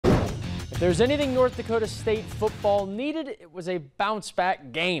there's anything North Dakota State football needed, it was a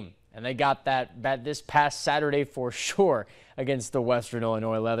bounce-back game. And they got that this past Saturday for sure against the Western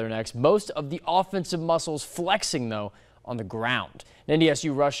Illinois Leathernecks. Most of the offensive muscles flexing, though, on the ground.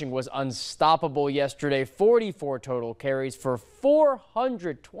 NDSU rushing was unstoppable yesterday. 44 total carries for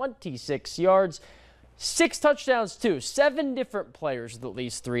 426 yards. 6 touchdowns, too. 7 different players with at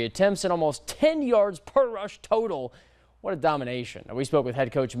least 3 attempts and almost 10 yards per rush total. What a domination. We spoke with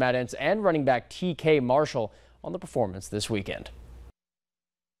head coach Matt Entz and running back TK Marshall on the performance this weekend.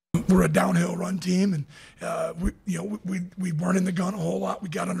 We're a downhill run team, and we weren't in the gun a whole lot. We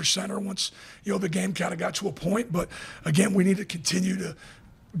got under center once the game kind of got to a point. But again, we need to continue to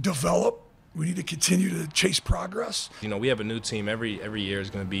develop. We need to continue to chase progress. We have a new team every year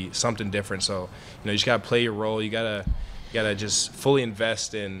is going to be something different. So you just got to play your role. You got to just fully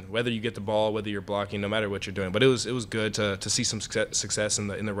invest in whether you get the ball, whether you're blocking, no matter what you're doing. But it was good to see some success in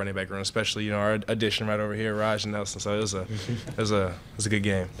the running back room, especially our addition right over here, Raj and Nelson. So it was a good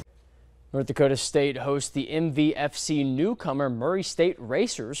game. North Dakota State hosts the MVFC newcomer Murray State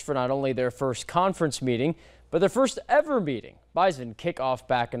Racers for not only their first conference meeting, but their first ever meeting. Bison kick off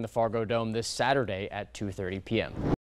back in the Fargo Dome this Saturday at 2:30 p.m.